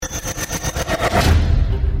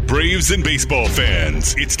Braves and baseball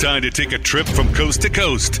fans, it's time to take a trip from coast to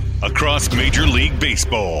coast across Major League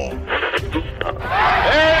Baseball. There it goes,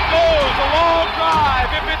 a long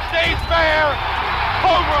drive. If it stays fair,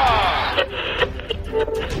 home run.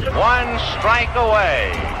 One strike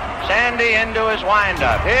away. Sandy into his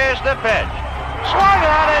windup. Here's the pitch. Swung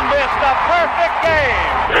on and missed a perfect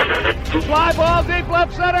game. Fly ball deep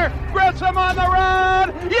left center. Grissom on the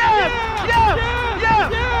run. Yes! Yes!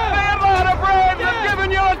 Yes! The Atlanta Braves have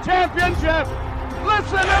given you a championship.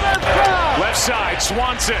 Listen to this crowd. Left side,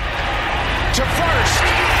 Swanson to first.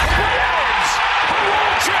 Braves,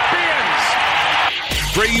 world champions.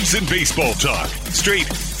 Braves and baseball talk, straight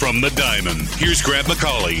from the diamond. Here's Grant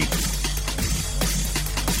McCauley.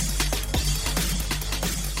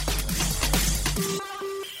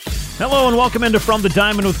 Hello and welcome into From the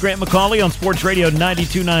Diamond with Grant McCauley on Sports Radio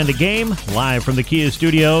 92.9 The Game, live from the Kia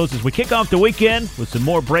Studios as we kick off the weekend with some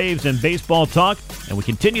more Braves and baseball talk, and we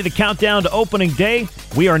continue the countdown to opening day.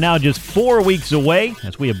 We are now just 4 weeks away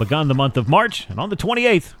as we have begun the month of March, and on the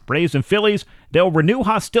 28th, Braves and Phillies, they'll renew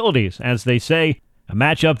hostilities, as they say. A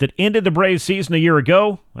matchup that ended the Braves season a year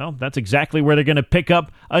ago, well, that's exactly where they're going to pick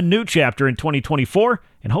up a new chapter in 2024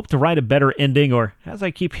 and hope to write a better ending, or as I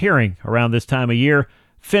keep hearing around this time of year,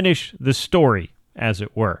 finish the story, as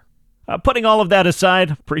it were. Putting all of that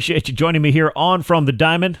aside, appreciate you joining me here on From the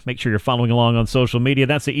Diamond. Make sure you're following along on social media.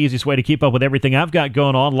 That's the easiest way to keep up with everything I've got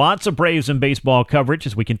going on. Lots of Braves and baseball coverage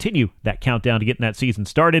as we continue that countdown to getting that season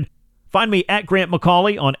started. Find me at Grant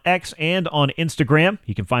McCauley on X and on Instagram.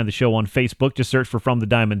 You can find the show on Facebook. Just search for From the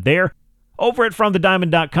Diamond there. Over at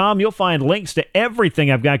FromTheDiamond.com, you'll find links to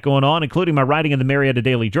everything I've got going on, including my writing in the Marietta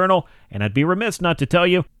Daily Journal. And I'd be remiss not to tell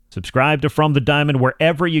you, subscribe to From the Diamond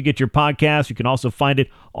wherever you get your podcasts. You can also find it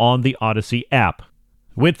on the Odyssey app.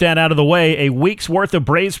 With that out of the way, a week's worth of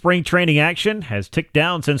Braves spring training action has ticked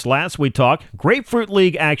down since last we talked. Grapefruit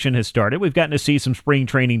League action has started. We've gotten to see some spring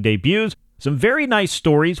training debuts, some very nice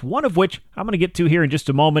stories, one of which I'm going to get to here in just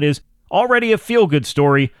a moment is already a feel-good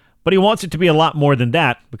story, but he wants it to be a lot more than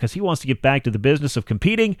that because he wants to get back to the business of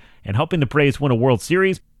competing and helping the Braves win a World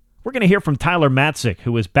Series. We're going to hear from Tyler Matzik,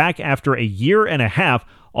 who is back after a year and a half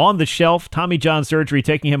on the shelf, Tommy John surgery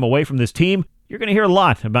taking him away from this team. You're going to hear a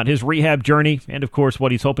lot about his rehab journey and, of course,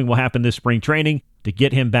 what he's hoping will happen this spring training to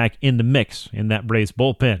get him back in the mix in that Braves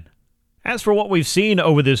bullpen. As for what we've seen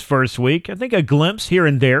over this first week, I think a glimpse here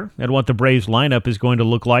and there at what the Braves lineup is going to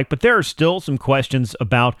look like, but there are still some questions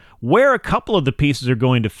about where a couple of the pieces are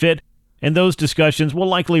going to fit, and those discussions will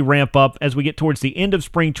likely ramp up as we get towards the end of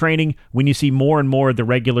spring training when you see more and more of the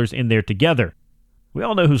regulars in there together. We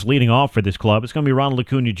all know who's leading off for this club. It's going to be Ronald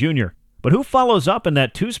Acuna Jr. But who follows up in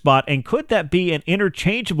that 2 spot, and could that be an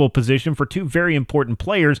interchangeable position for 2 very important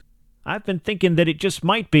players? I've been thinking that it just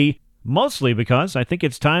might be, mostly because I think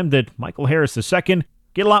it's time that Michael Harris II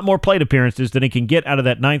get a lot more plate appearances than he can get out of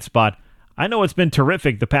that 9th spot. I know it's been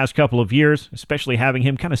terrific the past couple of years, especially having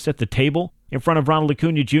him kind of set the table in front of Ronald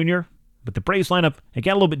Acuna Jr., but the Braves lineup, it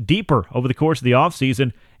got a little bit deeper over the course of the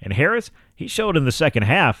offseason, and Harris, he showed in the second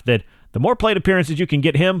half that the more plate appearances you can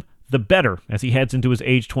get him, the better as he heads into his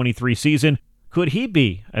age 23 season. Could he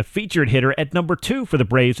be a featured hitter at number 2 for the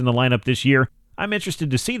Braves in the lineup this year? I'm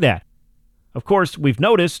interested to see that. Of course, we've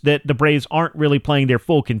noticed that the Braves aren't really playing their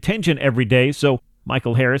full contingent every day, so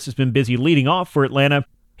Michael Harris has been busy leading off for Atlanta,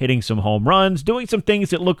 hitting some home runs, doing some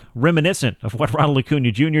things that look reminiscent of what Ronald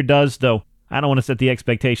Acuna Jr. does, though I don't want to set the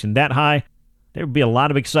expectation that high. There would be a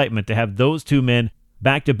lot of excitement to have those 2 men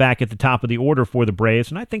back-to-back at the top of the order for the Braves,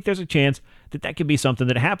 and I think there's a chance that that could be something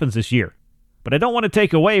that happens this year. But I don't want to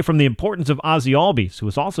take away from the importance of Ozzie Albies, who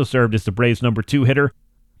has also served as the Braves' number 2 hitter,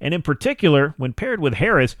 and in particular, when paired with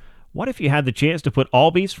Harris, what if you had the chance to put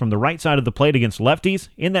Albies from the right side of the plate against lefties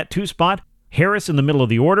in that 2 spot, Harris in the middle of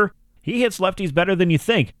the order? He hits lefties better than you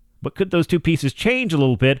think, but could those 2 pieces change a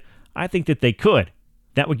little bit? I think that they could.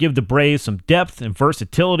 That would give the Braves some depth and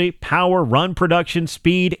versatility, power, run production,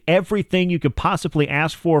 speed, everything you could possibly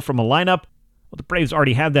ask for from a lineup. Well, the Braves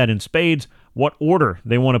already have that in spades. What order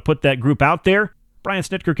they want to put that group out there, Brian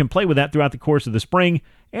Snitker can play with that throughout the course of the spring,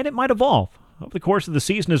 and it might evolve over the course of the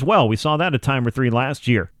season as well. We saw that a time or 3 last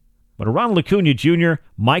year. But Ronald Acuna Jr.,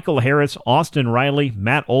 Michael Harris, Austin Riley,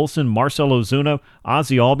 Matt Olson, Marcell Ozuna,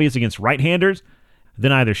 Ozzie Albies against right-handers,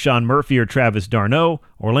 then either Sean Murphy or Travis d'Arnaud,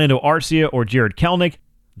 Orlando Arcia or Jared Kelenic.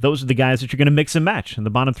 Those are the guys that you're going to mix and match in the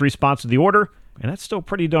bottom 3 spots of the order, and that's still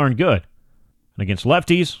pretty darn good. And against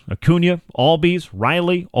lefties, Acuna, Albies,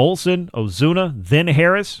 Riley, Olson, Ozuna, then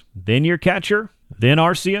Harris, then your catcher, then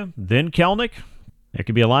Arcia, then Kelenic. There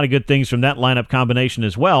could be a lot of good things from that lineup combination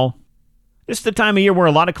as well. This is the time of year where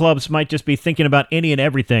a lot of clubs might just be thinking about any and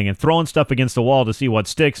everything and throwing stuff against the wall to see what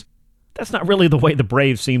sticks. That's not really the way the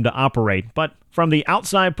Braves seem to operate. But from the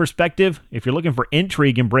outside perspective, if you're looking for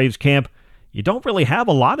intrigue in Braves camp, you don't really have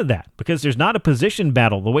a lot of that because there's not a position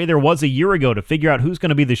battle the way there was a year ago to figure out who's going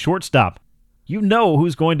to be the shortstop. You know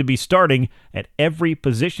who's going to be starting at every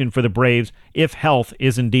position for the Braves if health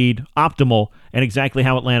is indeed optimal and exactly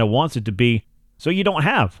how Atlanta wants it to be. So you don't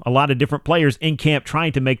have a lot of different players in camp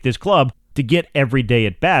trying to make this club to get every day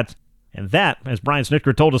at bats. And that, as Brian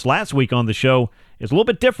Snitker told us last week on the show, is a little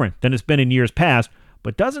bit different than it's been in years past,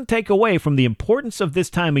 but doesn't take away from the importance of this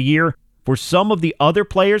time of year for some of the other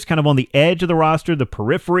players kind of on the edge of the roster, the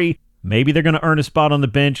periphery. Maybe they're going to earn a spot on the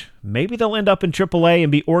bench. Maybe they'll end up in AAA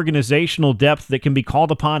and be organizational depth that can be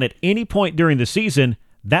called upon at any point during the season.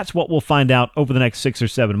 That's what we'll find out over the next 6 or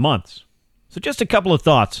 7 months. So just a couple of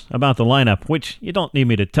thoughts about the lineup, which you don't need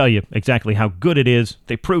me to tell you exactly how good it is.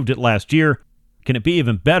 They proved it last year. Can it be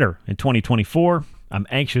even better in 2024? I'm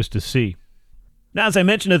anxious to see. Now, as I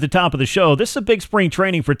mentioned at the top of the show, this is a big spring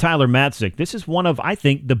training for Tyler Matzek. This is one of, I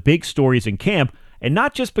think, the big stories in camp, and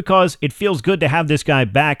not just because it feels good to have this guy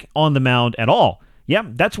back on the mound at all. Yeah,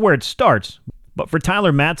 that's where it starts. But for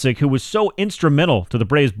Tyler Matzek, who was so instrumental to the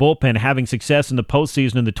Braves bullpen having success in the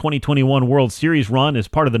postseason in the 2021 World Series run as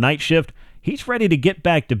part of the night shift, he's ready to get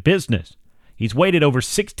back to business. He's waited over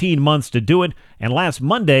 16 months to do it, and last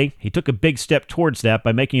Monday, he took a big step towards that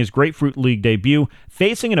by making his Grapefruit League debut,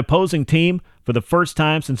 facing an opposing team for the first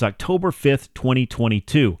time since October 5th,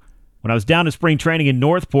 2022. When I was down at spring training in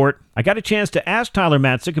Northport, I got a chance to ask Tyler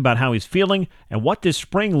Matzek about how he's feeling and what this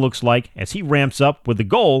spring looks like as he ramps up with the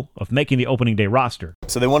goal of making the opening day roster.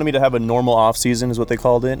 So they wanted me to have a normal off-season is what they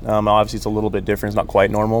called it. Obviously, it's a little bit different. It's not quite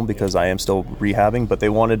normal because I am still rehabbing, but they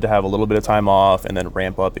wanted to have a little bit of time off and then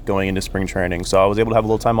ramp up going into spring training. So I was able to have a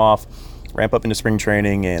little time off, ramp up into spring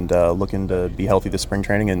training, and looking to be healthy this spring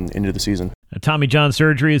training and into the season. Tommy John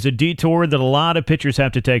surgery is a detour that a lot of pitchers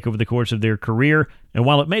have to take over the course of their career, and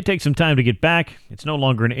while it may take some time to get back, it's no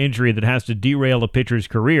longer an injury that has to derail a pitcher's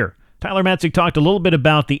career. Tyler Matzek talked a little bit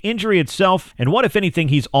about the injury itself and what, if anything,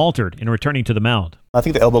 he's altered in returning to the mound. I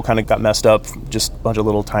think the elbow kind of got messed up, just a bunch of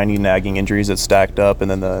little tiny nagging injuries that stacked up,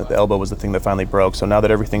 and then the elbow was the thing that finally broke. So now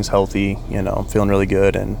that everything's healthy, I'm feeling really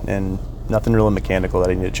good and nothing really mechanical that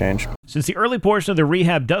I need to change. Since the early portion of the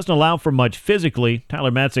rehab doesn't allow for much physically, Tyler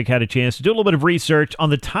Matzek had a chance to do a little bit of research on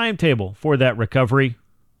the timetable for that recovery,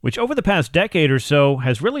 which over the past decade or so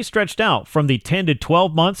has really stretched out from the 10 to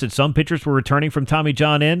 12 months that some pitchers were returning from Tommy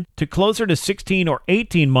John in to closer to 16 or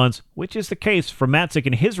 18 months, which is the case for Matzek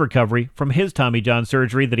in his recovery from his Tommy John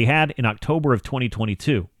surgery that he had in October of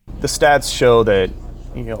 2022. The stats show that,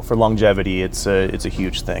 for longevity, it's a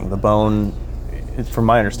huge thing. The bone, from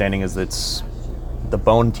my understanding, is that the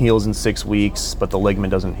bone heals in 6 weeks, but the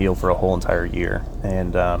ligament doesn't heal for a whole entire year.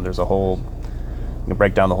 And there's a whole, you can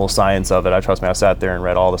break down the whole science of it. I sat there and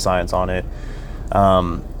read all the science on it.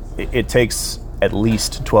 It takes at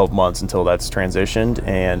least 12 months until that's transitioned,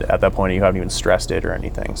 and at that point you haven't even stressed it or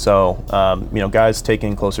anything. So, guys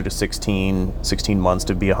taking closer to 16 months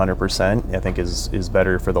to be 100%, I think is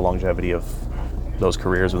better for the longevity of those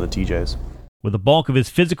careers with the TJs. With the bulk of his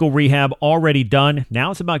physical rehab already done,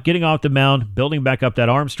 now it's about getting off the mound, building back up that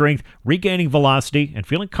arm strength, regaining velocity, and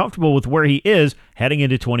feeling comfortable with where he is heading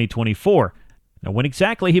into 2024. Now, when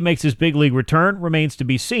exactly he makes his big league return remains to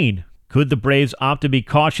be seen. Could the Braves opt to be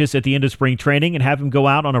cautious at the end of spring training and have him go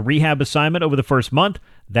out on a rehab assignment over the first month?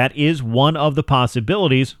 That is one of the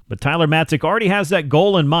possibilities, but Tyler Matzek already has that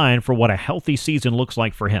goal in mind for what a healthy season looks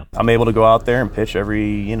like for him. I'm able to go out there and pitch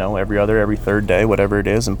every third day, whatever it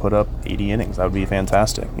is, and put up 80 innings. That would be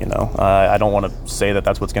fantastic. I don't want to say that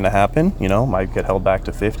that's what's going to happen. Might get held back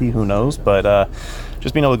to 50, who knows? But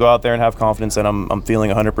just being able to go out there and have confidence that I'm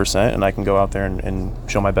feeling 100% and I can go out there and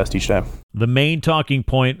show my best each day. The main talking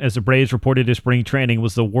point as the Braves reported to spring training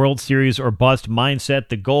was the World Series or bust mindset,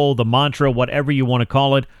 the goal, the mantra, whatever you want to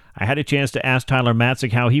call it. I had a chance to ask Tyler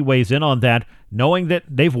Matzek how he weighs in on that, knowing that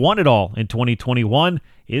they've won it all in 2021.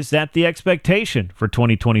 Is that the expectation for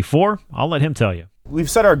 2024? I'll let him tell you. We've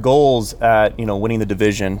set our goals at, winning the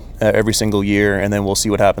division every single year, and then we'll see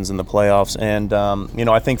what happens in the playoffs. And,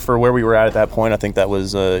 I think for where we were at that point, I think that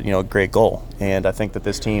was, a great goal. And I think that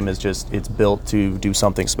this team is it's built to do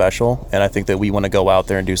something special, and I think that we want to go out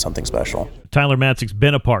there and do something special. Tyler Matzek's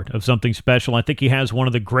been a part of something special. I think he has one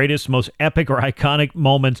of the greatest, most epic or iconic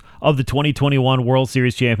moments of the 2021 World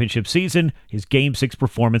Series championship season, his Game 6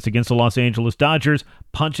 performance against the Los Angeles Dodgers,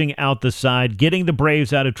 punching out the side, getting the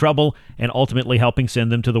Braves out of trouble, and ultimately helping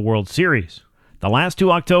send them to the World Series. The last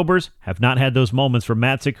 2 Octobers have not had those moments for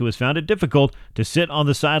Matzek, who has found it difficult to sit on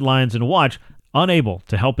the sidelines and watch. unable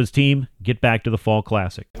to help his team get back to the Fall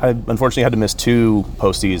Classic. I unfortunately had to miss 2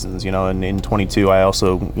 postseasons, and in 22 I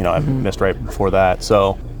also, I missed right before that.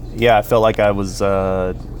 So, yeah, I felt like I was,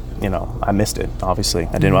 I missed it, obviously.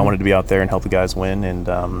 I wanted to be out there and help the guys win, and,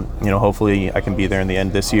 hopefully I can be there in the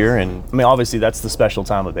end this year. And, obviously that's the special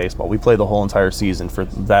time of baseball. We play the whole entire season for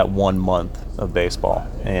that 1 month of baseball.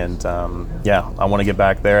 And, I want to get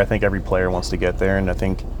back there. I think every player wants to get there, and I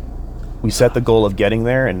think we set the goal of getting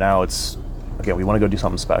there, and now it's, okay, we want to go do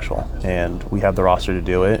something special, and we have the roster to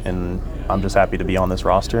do it, and I'm just happy to be on this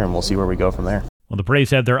roster, and we'll see where we go from there. Well, the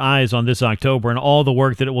Braves have their eyes on this October and all the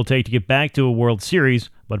work that it will take to get back to a World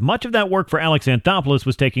Series, but much of that work for Alex Anthopoulos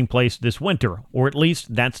was taking place this winter, or at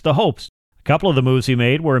least that's the hopes. A couple of the moves he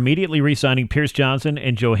made were immediately re-signing Pierce Johnson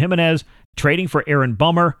and Joe Jimenez, trading for Aaron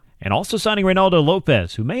Bummer, and also signing Reynaldo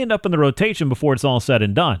Lopez, who may end up in the rotation before it's all said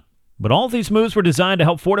and done. But all of these moves were designed to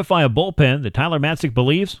help fortify a bullpen that Tyler Matzek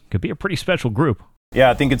believes could be a pretty special group. Yeah,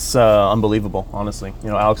 I think it's unbelievable, honestly.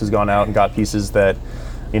 Alex has gone out and got pieces that,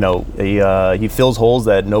 he fills holes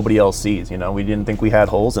that nobody else sees. We didn't think we had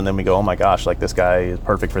holes, and then we go, oh my gosh, like this guy is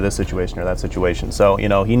perfect for this situation or that situation. So,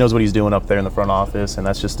 he knows what he's doing up there in the front office, and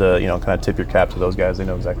that's just kind of tip your cap to those guys. They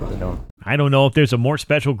know exactly what they're doing. I don't know if there's a more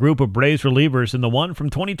special group of Braves relievers than the one from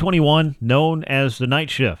 2021 known as the Night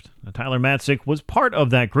Shift. Tyler Matzek was part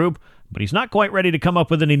of that group, but he's not quite ready to come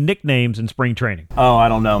up with any nicknames in spring training. Oh, I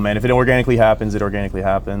don't know, man. If it organically happens, it organically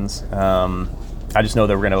happens. I just know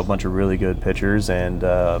that we're going to have a bunch of really good pitchers, and,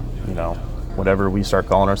 whatever we start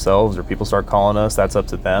calling ourselves or people start calling us, that's up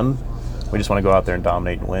to them. We just want to go out there and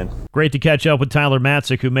dominate and win. Great to catch up with Tyler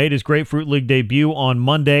Matzek, who made his Grapefruit League debut on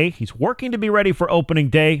Monday. He's working to be ready for opening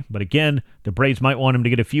day, but again, the Braves might want him to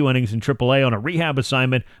get a few innings in AAA on a rehab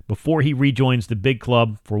assignment before he rejoins the big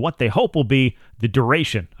club for what they hope will be the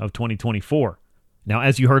duration of 2024. Now,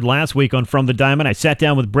 as you heard last week on From the Diamond, I sat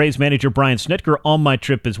down with Braves manager Brian Snitker on my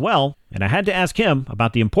trip as well, and I had to ask him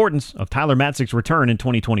about the importance of Tyler Matzek's return in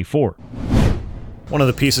 2024. One of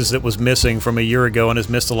the pieces that was missing from a year ago and has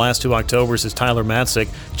missed the last 2 Octobers is Tyler Matzek.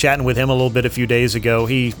 Chatting with him a little bit a few days ago,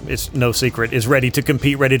 he, it's no secret, is ready to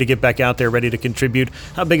compete, ready to get back out there, ready to contribute.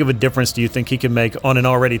 How big of a difference do you think he can make on an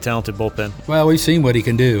already talented bullpen? Well, we've seen what he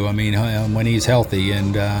can do, when he's healthy.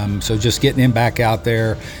 And so just getting him back out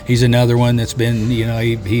there, he's another one that's been,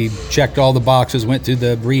 he checked all the boxes, went through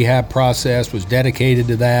the rehab process, was dedicated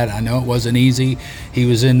to that. I know it wasn't easy. He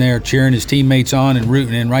was in there cheering his teammates on and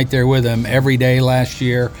rooting in right there with them every day last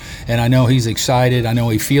year, and I know he's excited. I know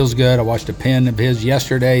he feels good. I watched a pen of his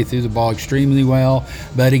yesterday, threw the ball extremely well.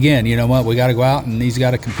 But again, you know what? We got to go out and he's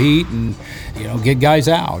got to compete and get guys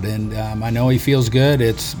out. And I know he feels good.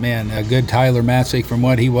 It's a good Tyler Matzek from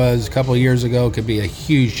what he was a couple of years ago could be a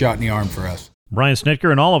huge shot in the arm for us. Brian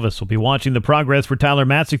Snitker and all of us will be watching the progress for Tyler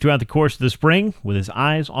Matzek throughout the course of the spring with his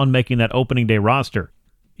eyes on making that opening day roster.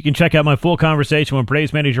 You can check out my full conversation with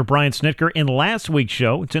Braves manager Brian Snitker in last week's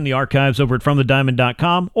show. It's in the archives over at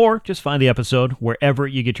FromTheDiamond.com, or just find the episode wherever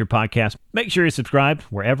you get your podcast. Make sure you're subscribed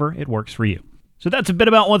wherever it works for you. So that's a bit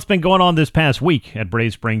about what's been going on this past week at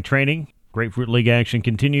Braves spring training. Grapefruit League action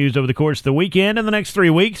continues over the course of the weekend and the next 3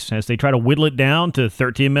 weeks as they try to whittle it down to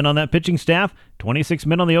 13 men on that pitching staff, 26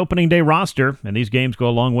 men on the opening day roster, and these games go a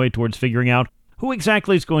long way towards figuring out who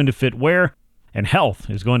exactly is going to fit where. And health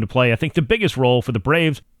is going to play, I think, the biggest role for the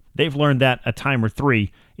Braves. They've learned that a time or 3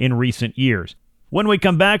 in recent years. When we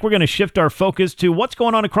come back, we're going to shift our focus to what's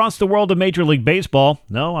going on across the world of Major League Baseball.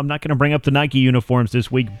 No, I'm not going to bring up the Nike uniforms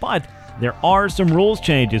this week, but there are some rules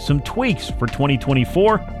changes, some tweaks for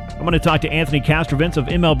 2024. I'm going to talk to Anthony Castrovince of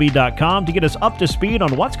MLB.com to get us up to speed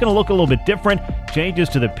on what's going to look a little bit different, changes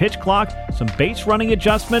to the pitch clock, some base running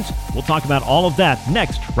adjustments. We'll talk about all of that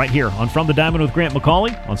next, right here on From the Diamond with Grant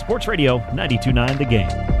McCauley on Sports Radio 92.9 The Game.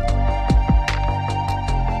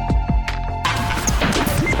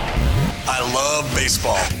 I love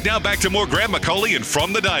baseball. Now back to more Grant McCauley and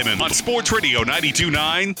From the Diamond on Sports Radio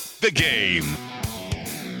 92.9 The Game.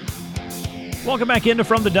 Welcome back into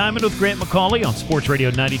From the Diamond with Grant McCauley on Sports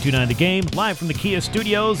Radio 92.9 The Game, live from the Kia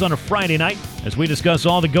Studios on a Friday night as we discuss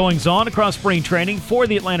all the goings-on across spring training for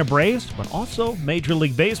the Atlanta Braves, but also Major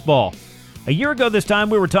League Baseball. A year ago this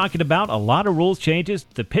time, we were talking about a lot of rules changes,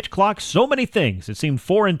 the pitch clock, so many things. It seemed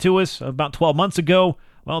foreign to us about 12 months ago.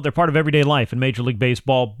 Well, they're part of everyday life in Major League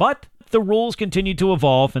Baseball, but the rules continue to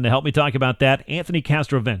evolve, and to help me talk about that, Anthony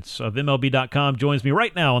Castrovince of MLB.com joins me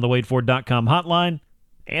right now on the WadeFord.com hotline.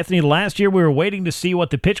 Anthony, last year we were waiting to see what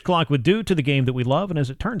the pitch clock would do to the game that we love, and as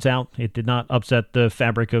it turns out, it did not upset the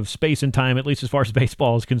fabric of space and time, at least as far as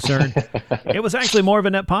baseball is concerned. It was actually more of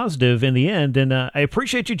a net positive in the end, and I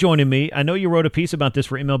appreciate you joining me. I know you wrote a piece about this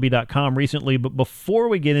for MLB.com recently, but before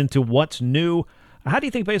we get into what's new, How do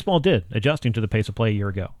you think baseball did adjusting to the pace of play a year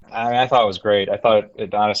ago? I thought it was great. I thought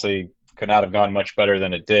it honestly could not have gone much better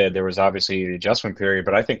than it did. There was obviously the adjustment period,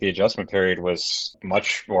 but I think the adjustment period was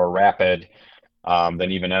much more rapid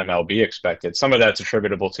than even MLB expected. Some of that's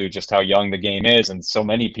attributable to just how young the game is, and so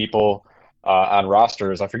many people on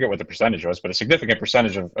rosters, I forget what the percentage was, but a significant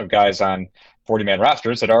percentage of guys on 40-man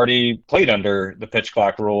rosters had already played under the pitch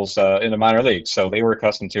clock rules in the minor leagues, so they were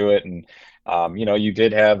accustomed to it. And you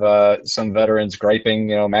did have some veterans griping.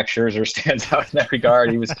 Max Scherzer stands out in that regard.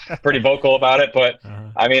 He was pretty vocal about it. But,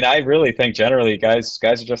 I mean, I really think generally guys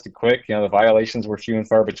adjusted quick. The violations were few and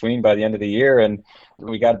far between by the end of the year. And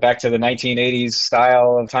we got back to the 1980s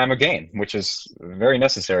style of time of game, which is very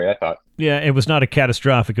necessary, I thought. Yeah, it was not a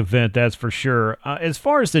catastrophic event, that's for sure. As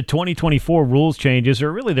far as the 2024 rules changes,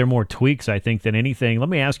 they're more tweaks, I think, than anything. Let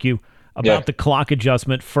me ask you about the clock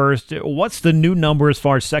adjustment first. What's the new number as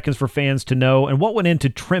far as seconds for fans to know, and what went into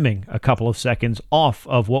trimming a couple of seconds off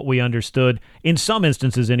of what we understood, in some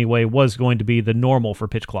instances anyway, was going to be the normal for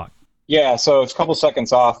pitch clock? Yeah, so it's a couple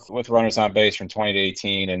seconds off with runners on base from 20 to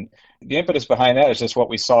 18, and the impetus behind that is just what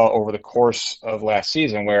we saw over the course of last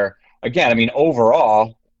season where, again, I mean,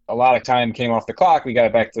 overall, a lot of time came off the clock. We got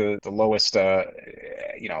it back to the lowest,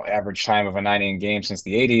 average time of a 9-inning game since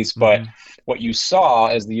the 80s. But what you saw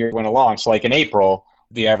as the year went along, so like in April,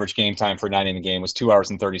 the average game time for a 9-inning game was 2 hours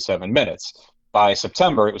and 37 minutes. By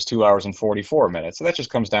September, it was 2 hours and 44 minutes. So that just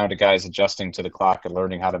comes down to guys adjusting to the clock and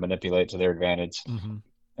learning how to manipulate it to their advantage.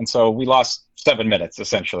 And so we lost 7 minutes,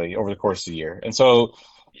 essentially, over the course of the year. And so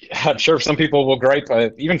I'm sure some people will gripe,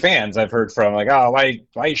 even fans I've heard from, like, oh, why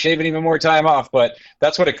are you shaving even more time off? But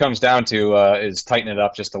that's what it comes down to, is tightening it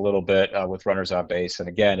up just a little bit with runners on base. And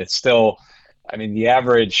again, it's still, I mean, the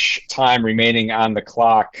average time remaining on the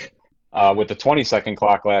clock with the 20-second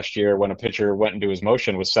clock last year when a pitcher went into his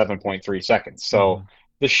motion was 7.3 seconds. So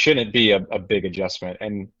this shouldn't be a big adjustment.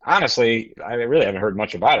 And honestly, I really haven't heard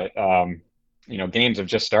much about it. Games have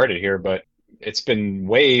just started here, but it's been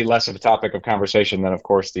way less of a topic of conversation than, of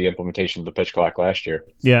course, the implementation of the pitch clock last year.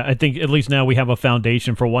 Yeah, I think at least now we have a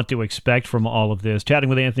foundation for what to expect from all of this. Chatting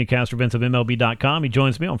with Anthony Castroventz of MLB.com. He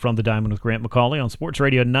joins me on From the Diamond with Grant McCauley on Sports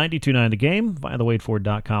Radio 92.9 The Game via the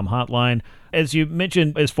WadeFord.com hotline. As you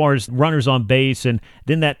mentioned, as far as runners on base and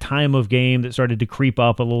then that time of game that started to creep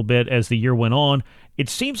up a little bit as the year went on, it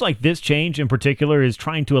seems like this change in particular is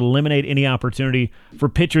trying to eliminate any opportunity for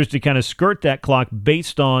pitchers to kind of skirt that clock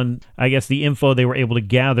based on, I guess, the info they were able to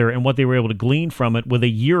gather and what they were able to glean from it with a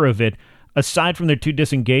year of it. Aside from their two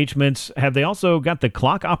disengagements, have they also got the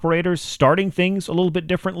clock operators starting things a little bit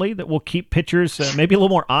differently that will keep pitchers maybe a little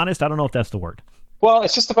more honest? I don't know if that's the word. Well,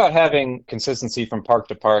 it's just about having consistency from park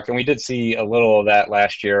to park, and we did see a little of that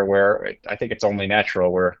last year where I think it's only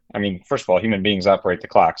natural where, I mean, first of all, human beings operate the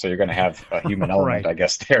clock, so you're going to have a human element, I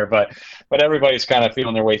guess, there. But everybody's kind of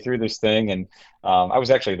feeling their way through this thing, and I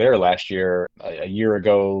was actually there last year, a year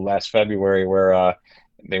ago, last February, where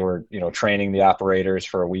they were, training the operators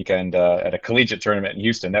for a weekend at a collegiate tournament in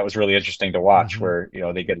Houston. That was really interesting to watch where,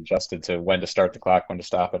 they get adjusted to when to start the clock, when to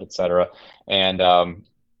stop it, et cetera. And,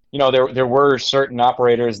 there were certain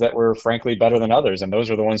operators that were frankly better than others, and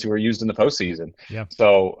those are the ones who were used in the postseason. Yeah.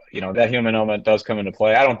 So, that human element does come into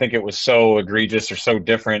play. I don't think it was so egregious or so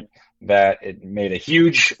different that it made a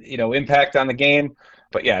huge, impact on the game.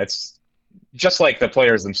 But yeah, it's just like the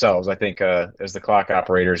players themselves. I think as the clock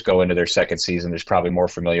operators go into their second season, there's probably more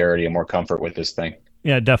familiarity and more comfort with this thing.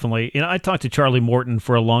 Yeah, definitely. I talked to Charlie Morton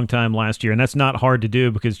for a long time last year, and that's not hard to do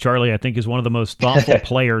because Charlie, I think, is one of the most thoughtful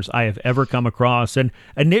players I have ever come across. And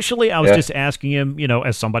initially, I was just asking him,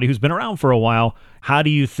 as somebody who's been around for a while, how do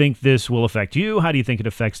you think this will affect you? How do you think it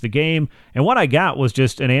affects the game? And what I got was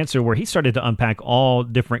just an answer where he started to unpack all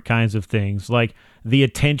different kinds of things, like the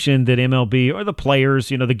attention that MLB or the players,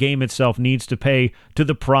 the game itself needs to pay to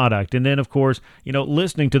the product. And then, of course,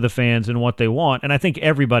 listening to the fans and what they want. And I think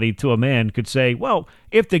everybody to a man could say, well,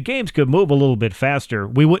 if the games could move a little bit faster,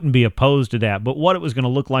 we wouldn't be opposed to that. But what it was going to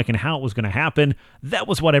look like and how it was going to happen, that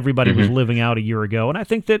was what everybody was living out a year ago. And I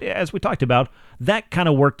think that, as we talked about, that kind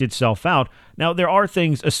of worked itself out. Now, there are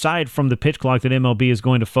things aside from the pitch clock that MLB is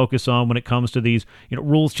going to focus on when it comes to these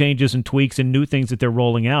rules changes and tweaks and new things that they're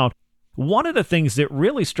rolling out. One of the things that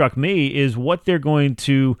really struck me is what they're going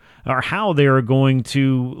to, or how they're going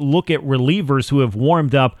to look at relievers who have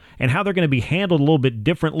warmed up and how they're going to be handled a little bit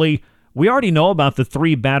differently. We already know about the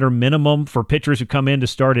 3-batter minimum for pitchers who come in to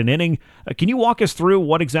start an inning. Can you walk us through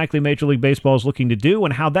what exactly Major League Baseball is looking to do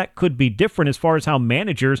and how that could be different as far as how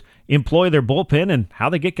managers employ their bullpen and how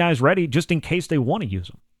they get guys ready just in case they want to use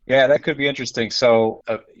them? Yeah, that could be interesting. So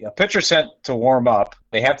a pitcher sent to warm up,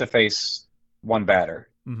 they have to face one batter.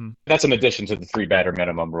 That's in addition to the 3-batter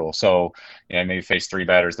minimum rule. So, maybe face 3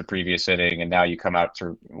 batters the previous inning, and now you come out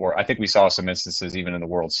to, or I think we saw some instances even in the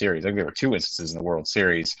World Series. I think there were 2 instances in the World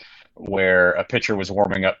Series where a pitcher was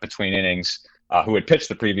warming up between innings who had pitched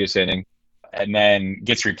the previous inning and then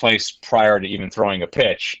gets replaced prior to even throwing a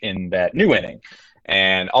pitch in that new inning.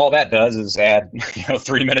 And all that does is add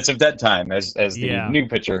 3 minutes of dead time as the new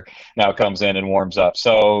pitcher now comes in and warms up.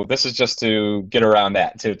 So this is just to get around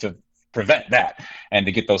that, to prevent that, and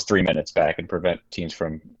to get those 3 minutes back and prevent teams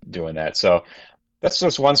from doing that. So that's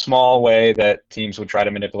just one small way that teams would try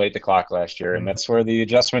to manipulate the clock last year, and that's where the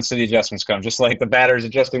adjustments to the adjustments come. Just like the batters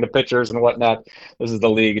adjusting to pitchers and whatnot, this is the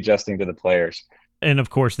league adjusting to the players. And,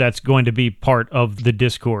 of course, that's going to be part of the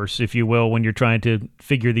discourse, if you will, when you're trying to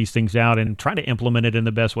figure these things out and try to implement it in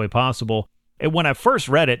the best way possible. And when I first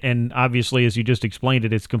read it, and obviously, as you just explained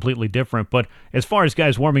it, it's completely different. But as far as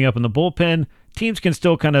guys warming up in the bullpen, teams can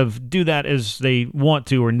still kind of do that as they want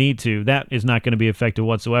to or need to. That is not going to be effective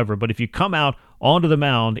whatsoever. But if you come out onto the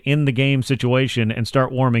mound in the game situation and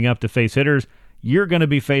start warming up to face hitters, you're going to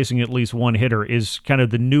be facing at least one hitter is kind of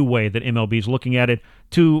the new way that MLB is looking at it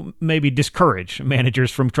to maybe discourage managers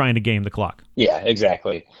from trying to game the clock. Yeah,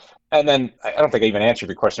 exactly. And then I don't think I even answered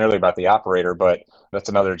your question earlier about the operator, but that's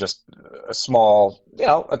another just a small,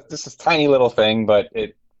 this is a tiny little thing, but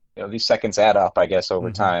these seconds add up, I guess, over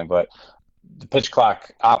time. But the pitch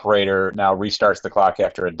clock operator now restarts the clock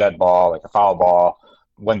after a dead ball, like a foul ball,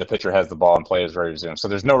 when the pitcher has the ball and play is ready to resume. So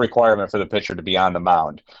there's no requirement for the pitcher to be on the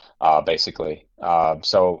mound, basically.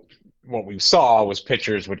 So what we saw was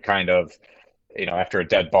pitchers would kind of, after a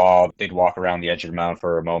dead ball, they'd walk around the edge of the mound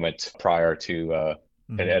for a moment prior to,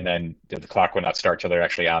 and then the clock would not start till they're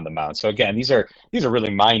actually on the mound. So again, these are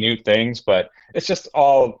really minute things, but it's just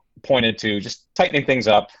all pointed to just tightening things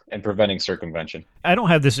up and preventing circumvention. I don't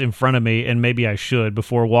have this in front of me, and maybe I should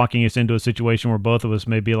before walking us into a situation where both of us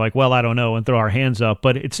may be like, well, I don't know, and throw our hands up.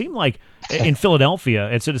 But it seemed like in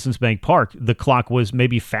Philadelphia at Citizens Bank Park, the clock was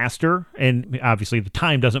maybe faster, and obviously the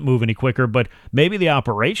time doesn't move any quicker, but maybe the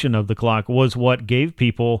operation of the clock was what gave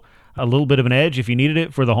people a little bit of an edge if you needed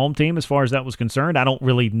it for the home team as far as that was concerned. I don't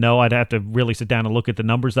really know. I'd have to really sit down and look at the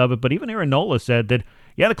numbers of it. But even Aaron Nola said that,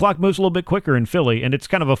 the clock moves a little bit quicker in Philly. And it's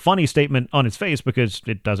kind of a funny statement on its face because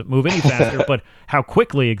it doesn't move any faster. But how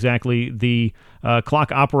quickly exactly the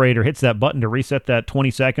clock operator hits that button to reset that 20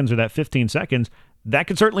 seconds or that 15 seconds, that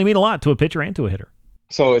could certainly mean a lot to a pitcher and to a hitter.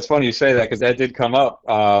 So it's funny you say that because that did come up.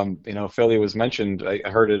 Philly was mentioned. I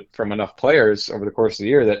heard it from enough players over the course of the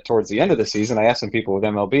year that towards the end of the season, I asked some people with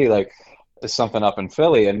MLB, like, is something up in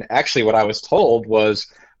Philly? And actually what I was told was,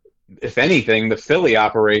 if anything, the Philly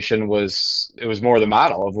operation was more the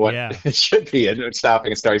model of what it should be in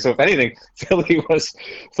stopping and starting. So if anything,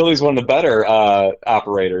 Philly's one of the better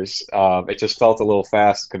operators. It just felt a little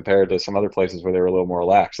fast compared to some other places where they were a little more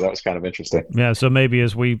lax. So that was kind of interesting. Yeah, so maybe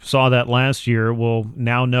as we saw that last year, we'll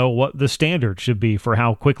now know what the standard should be for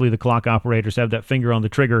how quickly the clock operators have that finger on the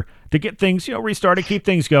trigger to get things, restarted, keep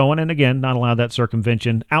things going, and again, not allow that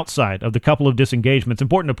circumvention outside of the couple of disengagements.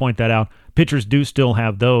 Important to point that out. Pitchers do still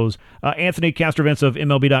have those. Anthony Castrovents of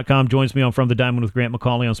MLB.com joins me on From the Diamond with Grant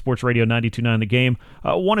McCauley on Sports Radio 92.9 The Game.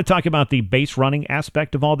 I want to talk about the base running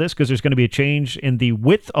aspect of all this because there's going to be a change in the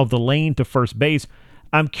width of the lane to first base.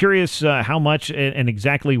 I'm curious how much and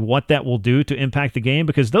exactly what that will do to impact the game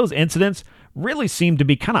because those incidents really seem to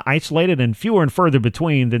be kind of isolated and fewer and further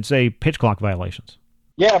between than, say, pitch clock violations.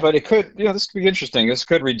 Yeah, but it could, this could be interesting. This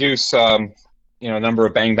could reduce number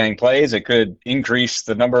of bang-bang plays. It could increase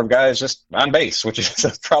the number of guys just on base, which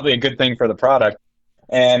is probably a good thing for the product.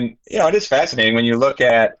 And, it is fascinating when you look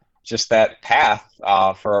at just that path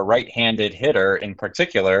for a right-handed hitter in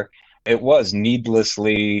particular. It was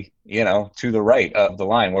needlessly, to the right of the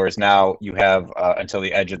line, whereas now you have until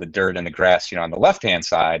the edge of the dirt and the grass, on the left-hand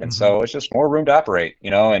side. And so it's just more room to operate,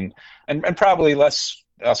 and probably less.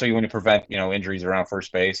 Also, you want to prevent, injuries around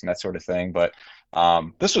first base and that sort of thing. But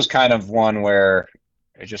this was kind of one where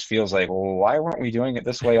it just feels like, well, why weren't we doing it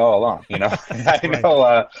this way all along? I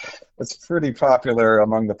know it's pretty popular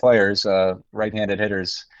among the players, right-handed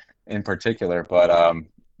hitters in particular. But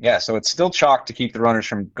so it's still chalk to keep the runners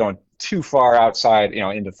from going too far outside,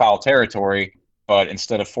 into foul territory. But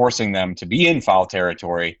instead of forcing them to be in foul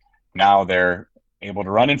territory, now they're able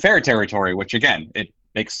to run in fair territory, which again, it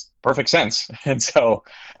makes perfect sense. And so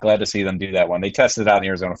glad to see them do that one. They tested it out in the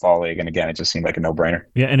Arizona Fall League, and again, it just seemed like a no-brainer.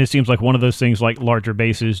 Yeah, and it seems like one of those things like larger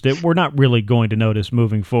bases that we're not really going to notice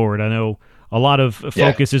moving forward. I know a lot of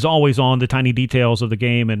focus is always on the tiny details of the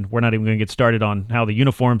game, and we're not even going to get started on how the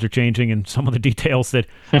uniforms are changing and some of the details that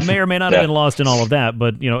may or may not have been lost in all of that.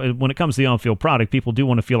 But, when it comes to the on-field product, people do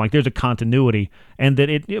want to feel like there's a continuity and that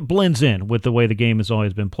it blends in with the way the game has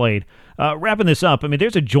always been played. Wrapping this up,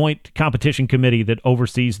 there's a joint competition committee that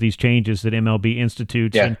oversees these changes that MLB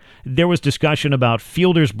institutes, and there was discussion about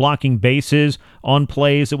fielders blocking bases on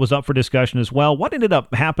plays that was up for discussion as well. What ended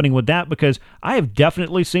up happening with that? Because I have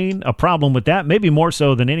definitely seen a problem with that, maybe more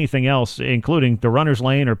so than anything else, including the runner's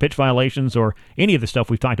lane or pitch violations or any of the stuff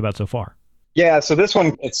we've talked about so far. Yeah, so this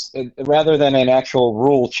one, it's rather than an actual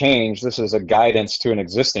rule change, this is a guidance to an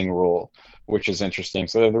existing rule, which is interesting.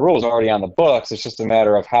 So the rule is already on the books. It's just a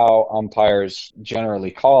matter of how umpires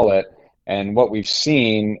generally call it. And what we've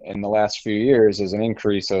seen in the last few years is an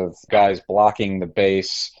increase of guys blocking the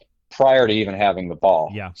base prior to even having the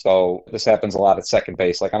ball. Yeah. So this happens a lot at second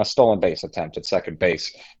base, like on a stolen base attempt at second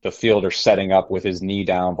base. The fielder setting up with his knee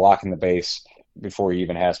down, blocking the base before he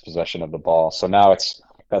even has possession of the ball. So now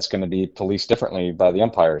that's going to be policed differently by the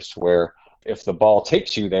umpires, where if the ball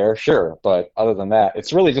takes you there, sure. But other than that,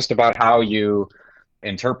 it's really just about how you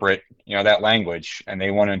interpret, that language, and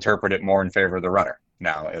they want to interpret it more in favor of the runner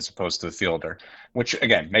now as opposed to the fielder, which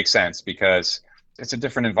again makes sense because it's a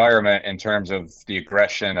different environment in terms of the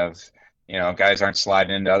aggression of, guys aren't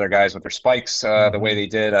sliding into other guys with their spikes the way they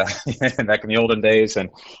did back in the olden days.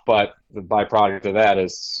 But the byproduct of that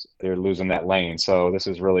is they're losing that lane. So this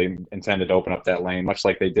is really intended to open up that lane, much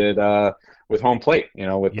like they did with home plate,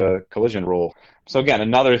 with the collision rule. So again,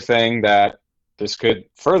 another thing that this could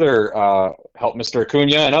further help Mr.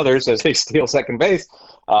 Acuna and others as they steal second base.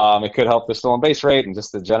 It could help the stolen base rate and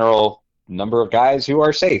just the general number of guys who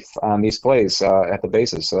are safe on these plays at the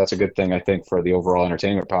bases. So that's a good thing, I think, for the overall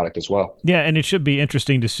entertainment product as well. Yeah, and it should be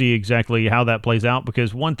interesting to see exactly how that plays out,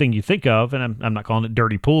 because one thing you think of, and I'm not calling it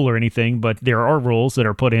dirty pool or anything, but there are rules that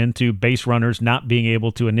are put into base runners not being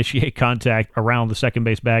able to initiate contact around the second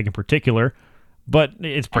base bag in particular. But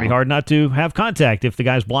it's pretty hard not to have contact if the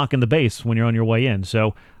guy's blocking the base when you're on your way in.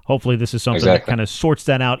 So hopefully this is something that kind of sorts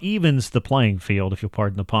that out, evens the playing field, if you'll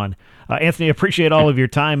pardon the pun. Anthony, I appreciate all of your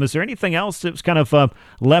time. Is there anything else that's kind of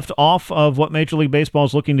left off of what Major League Baseball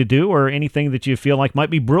is looking to do, or anything that you feel like might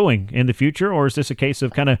be brewing in the future? Or is this a case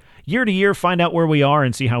of kind of year to year, find out where we are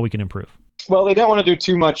and see how we can improve? Well, they don't want to do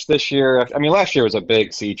too much this year. Last year was a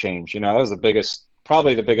big sea change. That was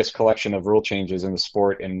probably the biggest collection of rule changes in the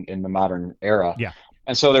sport in the modern era. Yeah.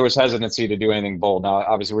 And so there was hesitancy to do anything bold. Now,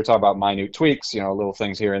 obviously, we're talking about minute tweaks, little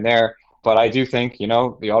things here and there. But I do think,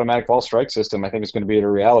 the automatic ball strike system, I think is going to be a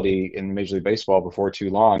reality in Major League Baseball before too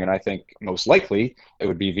long. And I think most likely it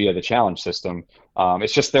would be via the challenge system.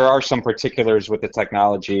 It's just there are some particulars with the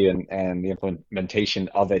technology and the implementation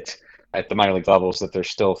of it at the minor league levels that they're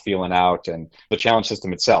still feeling out, and the challenge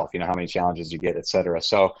system itself, how many challenges you get, et cetera.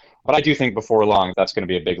 So, but I do think before long that's going to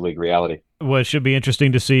be a big league reality. Well, it should be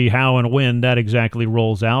interesting to see how and when that exactly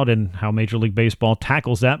rolls out and how Major League Baseball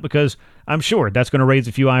tackles that, because I'm sure that's going to raise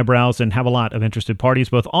a few eyebrows and have a lot of interested parties,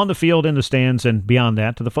 both on the field, in the stands, and beyond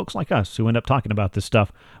that, to the folks like us who end up talking about this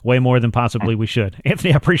stuff way more than possibly we should.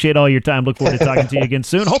 Anthony, I appreciate all your time. Look forward to talking to you again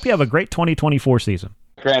soon. Hope you have a great 2024 season.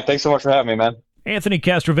 Grant, thanks so much for having me, man. Anthony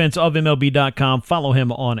Castrovents of MLB.com. Follow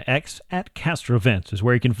him on X at Castrovents is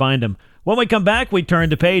where you can find him. When we come back, we turn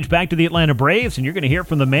the page back to the Atlanta Braves, and you're going to hear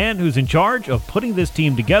from the man who's in charge of putting this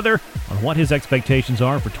team together on what his expectations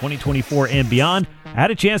are for 2024 and beyond. I had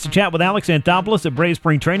a chance to chat with Alex Anthopoulos at Braves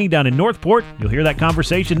Spring Training down in Northport. You'll hear that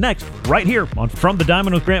conversation next, right here on From the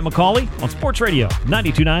Diamond with Grant McCauley on Sports Radio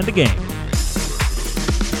 92.9 The Game.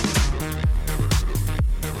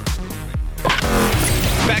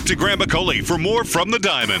 Back to Grant McCauley for more From the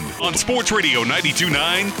Diamond on Sports Radio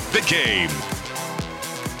 92.9 The Game.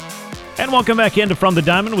 And welcome back into From the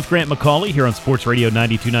Diamond with Grant McCauley here on Sports Radio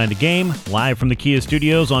 92.9 The Game, live from the Kia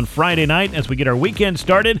Studios on Friday night as we get our weekend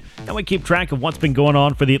started, and we keep track of what's been going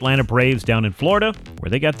on for the Atlanta Braves down in Florida, where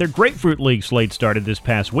they got their Grapefruit League slate started this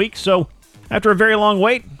past week. So after a very long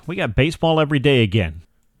wait, we got baseball every day again.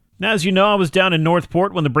 Now, as you know, I was down in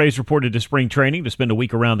Northport when the Braves reported to spring training to spend a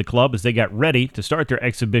week around the club as they got ready to start their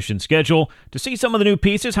exhibition schedule, to see some of the new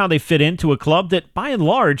pieces, how they fit into a club that, by and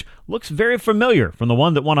large, looks very familiar from the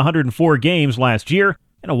one that won 104 games last year,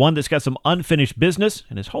 and a one that's got some unfinished business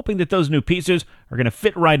and is hoping that those new pieces are going to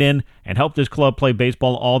fit right in and help this club play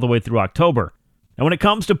baseball all the way through October. And when it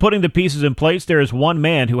comes to putting the pieces in place, there is one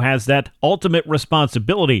man who has that ultimate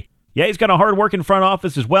responsibility. Yeah, he's got a hard-working front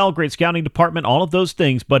office as well, great scouting department, all of those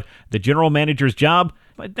things, but the general manager's job,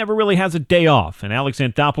 it never really has a day off. And Alex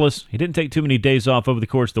Anthopoulos, he didn't take too many days off over the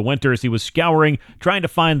course of the winter as he was scouring, trying to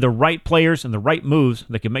find the right players and the right moves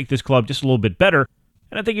that can make this club just a little bit better.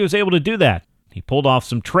 and I think he was able to do that. He pulled off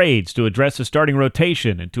some trades to address the starting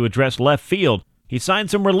rotation and to address left field. He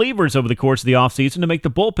signed some relievers over the course of the offseason to make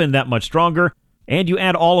the bullpen that much stronger, and you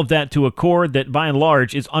add all of that to a core that, by and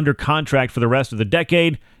large, is under contract for the rest of the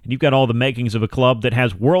decade, and you've got all the makings of a club that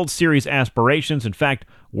has World Series aspirations. In fact,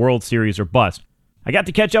 World Series or bust. I got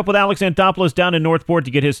to catch up with Alex Anthopoulos down in Northport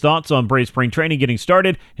to get his thoughts on Braves spring training getting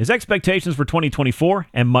started, his expectations for 2024,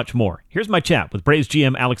 and much more. Here's my chat with Braves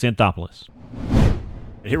GM Alex Anthopoulos.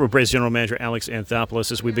 Here with Braves General Manager Alex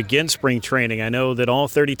Anthopoulos as we begin spring training. I know that all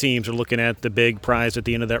 30 teams are looking at the big prize at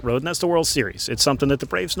the end of that road, and that's the World Series. It's something that the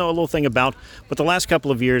Braves know a little thing about, but the last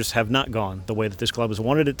couple of years have not gone the way that this club has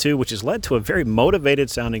wanted it to, which has led to a very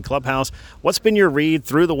motivated-sounding clubhouse. What's been your read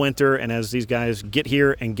through the winter and as these guys get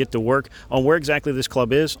here and get to work on where exactly this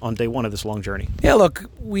club is on day one of this long journey? Yeah, look,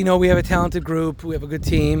 we know we have a talented group, we have a good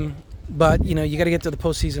team, but, you got to get to the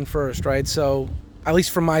postseason first, right? So at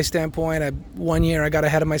least from my standpoint, 1 year I got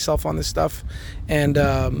ahead of myself on this stuff, and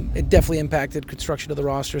it definitely impacted construction of the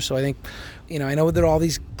roster. So I think, I know there are all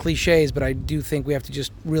these cliches, but I do think we have to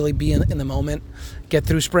just really be in the moment, get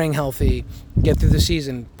through spring healthy, get through the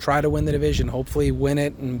season, try to win the division, hopefully win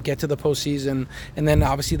it and get to the postseason, and then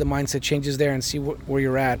obviously the mindset changes there and see where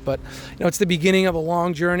you're at. But, it's the beginning of a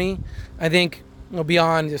long journey. I think,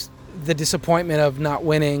 beyond just the disappointment of not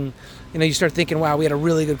winning, you start thinking, wow, we had a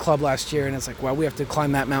really good club last year, and it's like, wow, we have to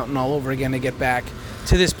climb that mountain all over again to get back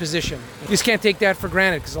to this position. You just can't take that for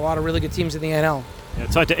granted because a lot of really good teams in the NL. I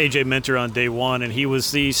talked to A.J. Minter on day one, and he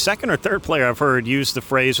was the second or third player I've heard use the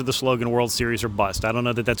phrase or the slogan World Series or bust. I don't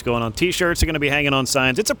know that that's going on T-shirts, they're going to be hanging on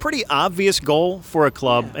signs. It's a pretty obvious goal for a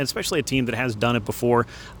club, and especially a team that has done it before.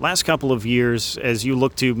 Last couple of years, as you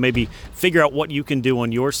look to maybe figure out what you can do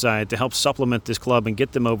on your side to help supplement this club and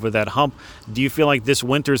get them over that hump, do you feel like this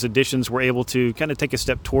winter's additions were able to kind of take a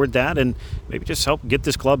step toward that and maybe just help get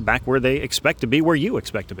this club back where they expect to be, where you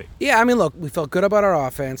expect to be? Yeah, look, we felt good about our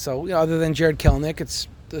offense. So, other than Jared Kelenic, it's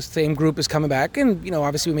the same group is coming back, and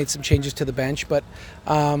obviously we made some changes to the bench, but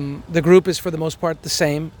the group is for the most part the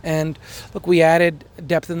same. And look, we added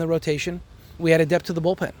depth in the rotation, we added depth to the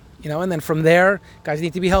bullpen, and then from there, guys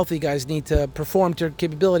need to be healthy, guys need to perform to their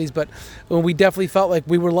capabilities. But when we definitely felt like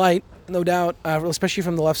we were light, no doubt, especially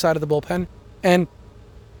from the left side of the bullpen, and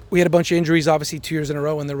we had a bunch of injuries, obviously 2 years in a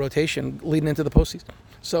row in the rotation leading into the postseason.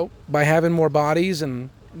 So by having more bodies,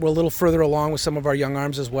 and we're a little further along with some of our young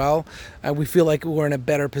arms as well, we feel like we're in a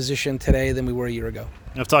better position today than we were a year ago.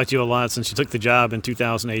 I've talked to you a lot since you took the job in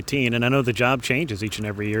 2018, and I know the job changes each and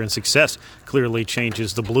every year, and success clearly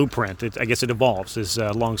changes the blueprint. I guess it evolves, is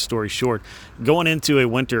long story short. Going into a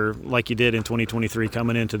winter like you did in 2023,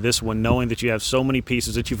 coming into this one, knowing that you have so many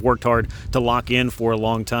pieces that you've worked hard to lock in for a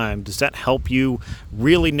long time, does that help you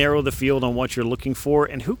really narrow the field on what you're looking for?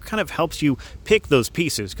 And who kind of helps you pick those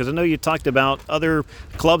pieces? Because I know you talked about other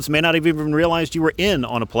clubs may not have even realized you were in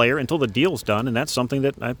on a player until the deal's done, and that's something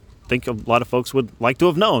that I think a lot of folks would like to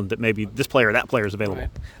have known, that maybe this player or that player is available. Right.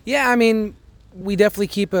 Yeah, we definitely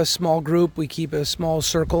keep a small group. We keep a small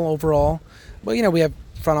circle overall. But, we have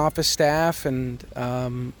front office staff, and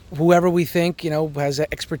whoever we think, has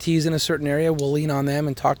expertise in a certain area, we'll lean on them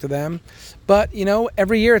and talk to them. But,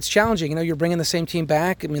 every year it's challenging. You're bringing the same team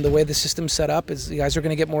back. The way the system's set up is the guys are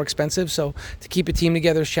going to get more expensive. So to keep a team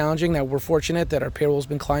together is challenging. Now, we're fortunate that our payroll's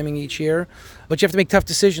been climbing each year. But you have to make tough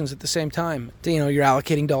decisions at the same time. You're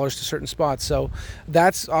allocating dollars to certain spots. So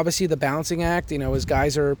that's obviously the balancing act. As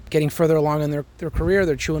guys are getting further along in their career,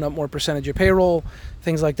 they're chewing up more percentage of payroll,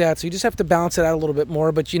 things like that. So you just have to balance it out a little bit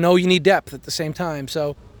more. But you need depth at the same time.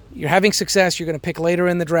 So you're having success, you're going to pick later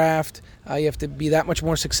in the draft. You have to be that much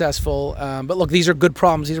more successful. But look, these are good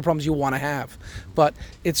problems. These are problems you want to have. But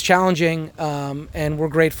it's challenging, and we're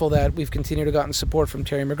grateful that we've continued to gotten support from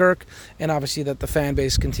Terry McGurk, and obviously that the fan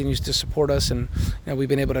base continues to support us. And we've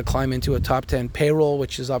been able to climb into a top 10 payroll,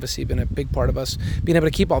 which has obviously been a big part of us being able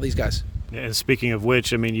to keep all these guys. And speaking of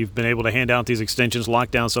which, you've been able to hand out these extensions,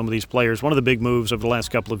 lock down some of these players. One of the big moves over the last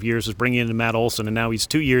couple of years is bringing in Matt Olson, and now he's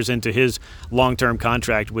 2 years into his long-term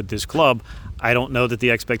contract with this club. I don't know that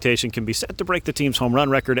the expectation can be set to break the team's home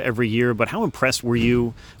run record every year, but how impressed were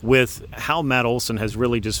you with how Matt Olson has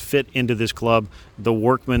really just fit into this club, the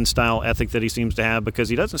workman-style ethic that he seems to have? Because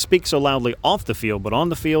he doesn't speak so loudly off the field, but on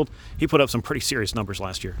the field, he put up some pretty serious numbers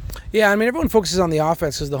last year. Yeah, everyone focuses on the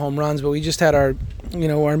offense as the home runs, but we just had our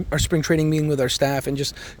spring training meeting with our staff and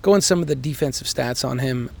just going some of the defensive stats on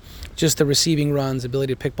him. just the receiving runs,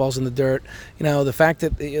 ability to pick balls in the dirt. The fact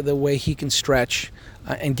that the way he can stretch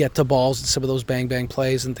and get to balls and some of those bang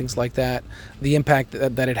plays and things like that, the impact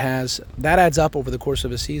that it has, that adds up over the course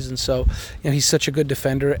of a season. So, he's such a good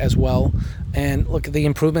defender as well. And look at the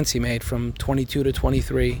improvements he made from 22 to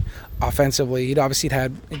 23 offensively. He'd obviously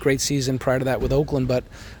had a great season prior to that with Oakland, but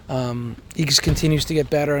he just continues to get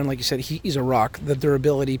better. And like you said, he's a rock. The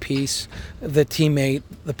durability piece, the teammate,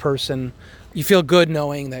 the person. You feel good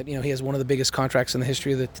knowing that, he has one of the biggest contracts in the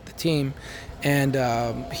history of the team, and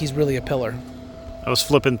he's really a pillar. I was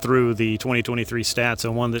flipping through the 2023 stats,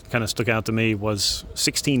 and one that kind of stuck out to me was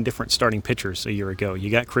 16 different starting pitchers a year ago.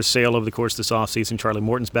 You got Chris Sale over the course of this offseason. Charlie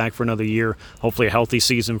Morton's back for another year. Hopefully a healthy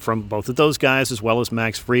season from both of those guys, as well as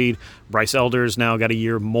Max Fried. Bryce Elder's now got a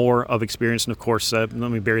year more of experience. And, of course, let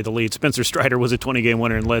me bury the lead. Spencer Strider was a 20-game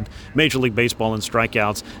winner and led Major League Baseball in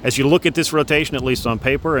strikeouts. As you look at this rotation, at least on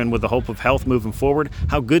paper, and with the hope of health moving forward,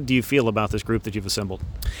 how good do you feel about this group that you've assembled?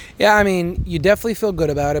 Yeah, you definitely feel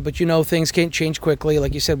good about it, but things can't change quickly.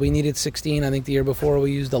 Like you said, we needed 16. I think the year before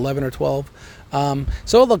we used 11 or 12.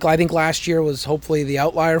 So look, I think last year was hopefully the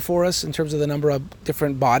outlier for us in terms of the number of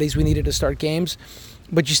different bodies we needed to start games.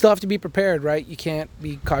 But you still have to be prepared, right? You can't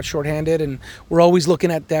be caught shorthanded, and we're always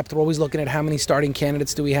looking at depth. We're always looking at how many starting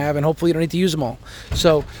candidates do we have, and hopefully you don't need to use them all.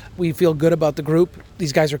 So we feel good about the group.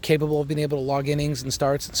 These guys are capable of being able to log innings and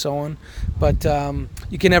starts and so on. But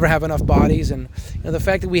you can never have enough bodies, and the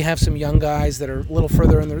fact that we have some young guys that are a little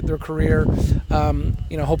further in their career,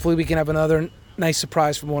 hopefully we can have another nice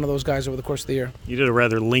surprise from one of those guys over the course of the year. You did a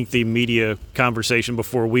rather lengthy media conversation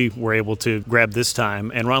before we were able to grab this time,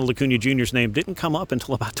 and Ronald Acuna Jr.'s name didn't come up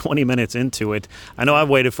until about 20 minutes into it. I know I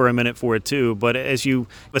waited for a minute for it too, but as you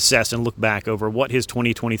assess and look back over what his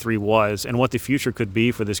 2023 was and what the future could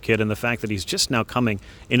be for this kid, and the fact that he's just now coming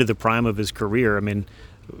into the prime of his career,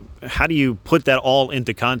 how do you put that all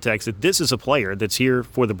into context that this is a player that's here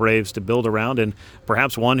for the Braves to build around, and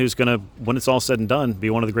perhaps one who's going to, when it's all said and done, be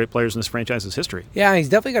one of the great players in this franchise's history? Yeah, he's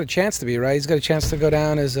definitely got a chance to be, right? He's got a chance to go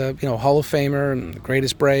down as a Hall of Famer and the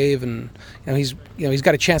greatest Brave, and he's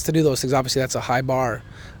got a chance to do those things. Obviously, that's a high bar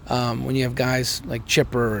when you have guys like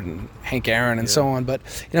Chipper and Hank Aaron and so on. But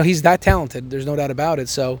he's that talented. There's no doubt about it.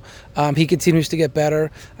 So he continues to get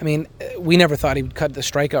better. We never thought he would cut the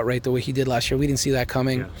strikeout rate the way he did last year. We didn't see that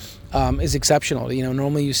coming. Is exceptional.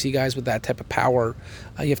 Normally you see guys with that type of power.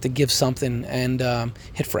 You have to give something and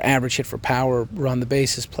hit for average, hit for power, run the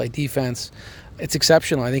bases, play defense. It's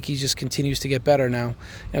exceptional. I think he just continues to get better now.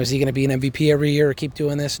 Is he going to be an MVP every year or keep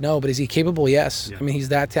doing this? No, but is he capable? Yes. Yeah. He's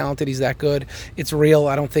that talented. He's that good. It's real.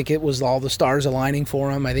 I don't think it was all the stars aligning for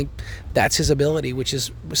him. I think that's his ability, which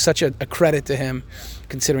is such a credit to him,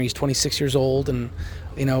 considering he's 26 years old and,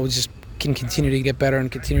 just can continue to get better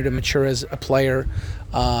and continue to mature as a player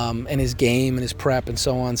and his game and his prep and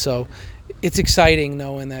so on. So it's exciting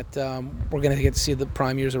knowing that we're going to get to see the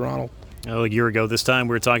prime years of Ronald. A year ago this time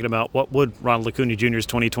we were talking about what would Ronald Acuna Jr.'s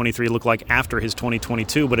 2023 look like after his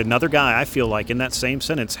 2022, but another guy I feel like in that same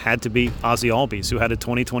sentence had to be Ozzie Albies, who had a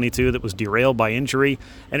 2022 that was derailed by injury,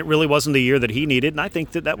 and it really wasn't the year that he needed, and I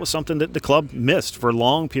think that was something that the club missed for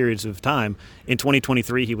long periods of time. In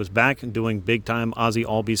 2023 he was back and doing big-time Ozzie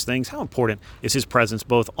Albies things. How important is his presence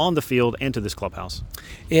both on the field and to this clubhouse?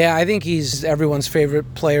 Yeah, I think he's everyone's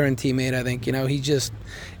favorite player and teammate. I think, he's just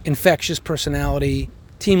infectious personality,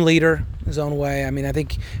 team leader in his own way. I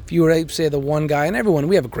think if you were to say the one guy, and everyone,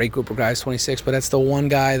 we have a great group of guys, 26, but that's the one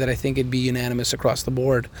guy that I think it'd be unanimous across the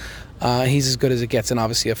board. He's as good as it gets, and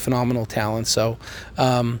obviously a phenomenal talent. So,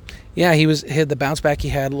 he had the bounce back he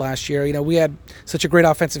had last year. We had such a great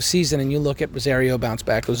offensive season, and you look at Rosario bounce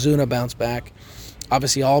back, Ozuna bounce back,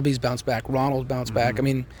 obviously Albies bounce back, Ronald bounce back.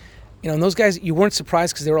 And those guys, you weren't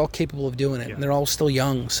surprised because they were all capable of doing it, and they're all still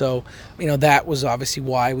young. So, that was obviously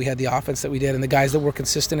why we had the offense that we did, and the guys that were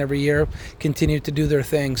consistent every year continued to do their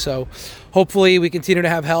thing. So, hopefully we continue to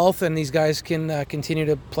have health, and these guys can continue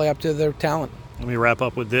to play up to their talent. Let me wrap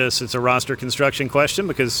up with this. It's a roster construction question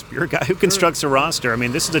because you're a guy who constructs a roster.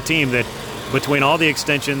 This is a team that, between all the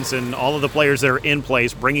extensions and all of the players that are in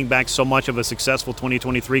place, bringing back so much of a successful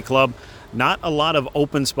 2023 club, not a lot of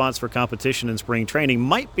open spots for competition in spring training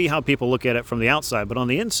might be how people look at it from the outside. But on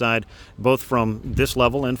the inside, both from this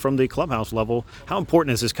level and from the clubhouse level, how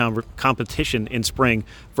important is this competition in spring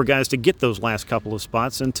for guys to get those last couple of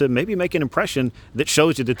spots and to maybe make an impression that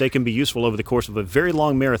shows you that they can be useful over the course of a very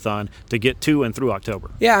long marathon to get to and through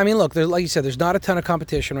October? Yeah, look, like you said, there's not a ton of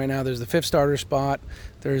competition right now. There's the fifth starter spot.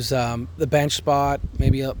 There's the bench spot,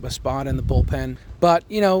 maybe a spot in the bullpen. But,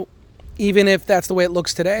 even if that's the way it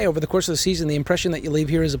looks today, over the course of the season, the impression that you leave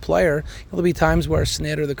here as a player, there'll be times where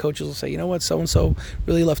Snit or the coaches will say, you know what, so-and-so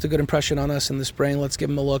really left a good impression on us in the spring. Let's give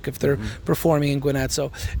them a look if they're performing in Gwinnett.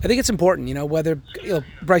 So I think it's important, whether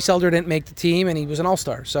Bryce Elder didn't make the team and he was an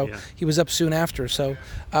all-star, so he was up soon after. So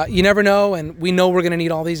you never know, and we know we're going to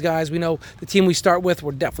need all these guys. We know the team we start with,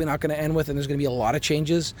 we're definitely not going to end with, and there's going to be a lot of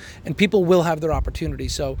changes, and people will have their opportunity.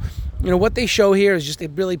 So, what they show here is just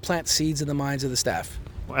it really plants seeds in the minds of the staff.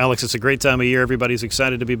 Well, Alex, it's a great time of year. Everybody's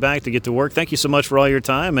excited to be back, to get to work. Thank you so much for all your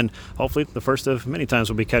time, and hopefully the first of many times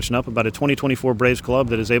we'll be catching up about a 2024 Braves club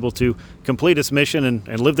that is able to complete its mission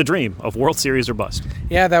and live the dream of World Series or bust.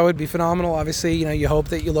 Yeah, that would be phenomenal. Obviously, you hope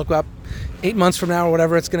that you look up 8 months from now or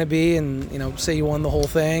whatever it's going to be and, say you won the whole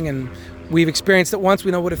thing. And we've experienced it once.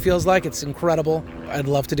 We know what it feels like. It's incredible. I'd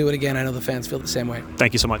love to do it again. I know the fans feel the same way.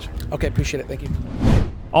 Thank you so much. Okay, appreciate it. Thank you.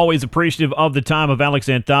 Always appreciative of the time of Alex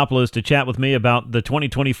Anthopoulos to chat with me about the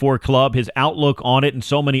 2024 club, his outlook on it, and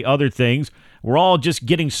so many other things. We're all just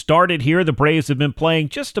getting started here. The Braves have been playing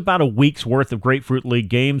just about a week's worth of Grapefruit League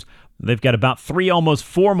games. They've got about 3, almost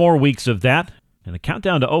 4 more weeks of that. And the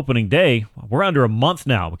countdown to opening day, we're under a month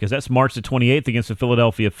now because that's March the 28th against the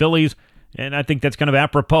Philadelphia Phillies. And I think that's kind of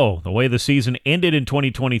apropos. The way the season ended in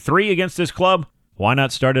 2023 against this club, why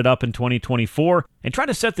not start it up in 2024 and try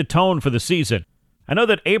to set the tone for the season? I know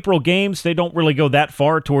that April games, they don't really go that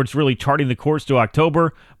far towards really charting the course to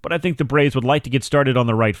October, but I think the Braves would like to get started on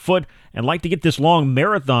the right foot and like to get this long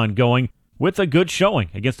marathon going with a good showing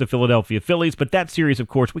against the Philadelphia Phillies. But that series, of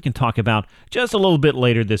course, we can talk about just a little bit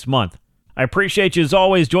later this month. I appreciate you, as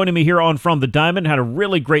always, joining me here on From the Diamond. Had a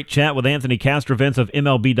really great chat with Anthony Castrovents of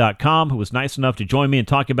MLB.com, who was nice enough to join me and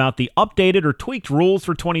talk about the updated or tweaked rules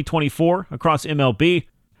for 2024 across MLB.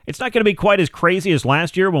 It's not going to be quite as crazy as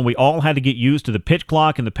last year when we all had to get used to the pitch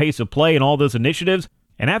clock and the pace of play and all those initiatives.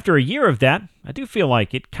 And after a year of that, I do feel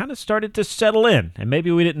like it kind of started to settle in. And maybe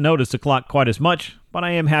we didn't notice the clock quite as much, but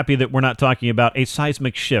I am happy that we're not talking about a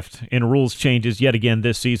seismic shift in rules changes yet again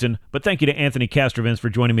this season. But thank you to Anthony Castrovents for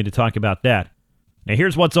joining me to talk about that. Now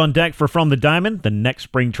here's what's on deck for From the Diamond. The next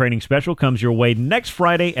spring training special comes your way next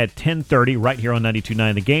Friday at 10:30 right here on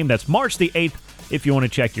 92.9 The Game. That's March the 8th if you want to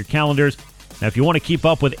check your calendars. Now, if you want to keep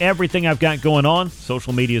up with everything I've got going on,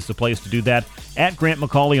 social media is the place to do that. At Grant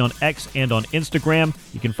McCauley on X and on Instagram.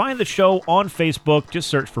 You can find the show on Facebook. Just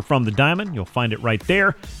search for From the Diamond. You'll find it right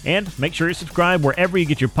there. And make sure you subscribe wherever you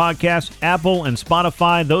get your podcasts. Apple and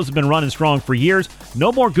Spotify, those have been running strong for years.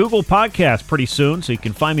 No more Google Podcasts pretty soon, so you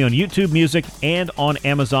can find me on YouTube Music and on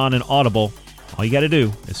Amazon and Audible. All you got to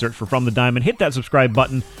do is search for From the Diamond, hit that subscribe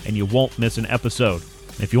button, and you won't miss an episode.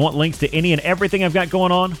 If you want links to any and everything I've got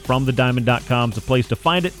going on, FromTheDiamond.com is the place to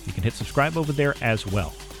find it. You can hit subscribe over there as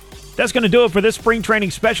well. That's going to do it for this spring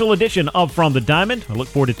training special edition of From the Diamond. I look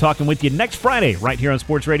forward to talking with you next Friday right here on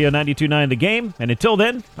Sports Radio 92.9 The Game. And until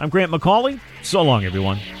then, I'm Grant McCauley. So long,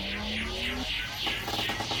 everyone.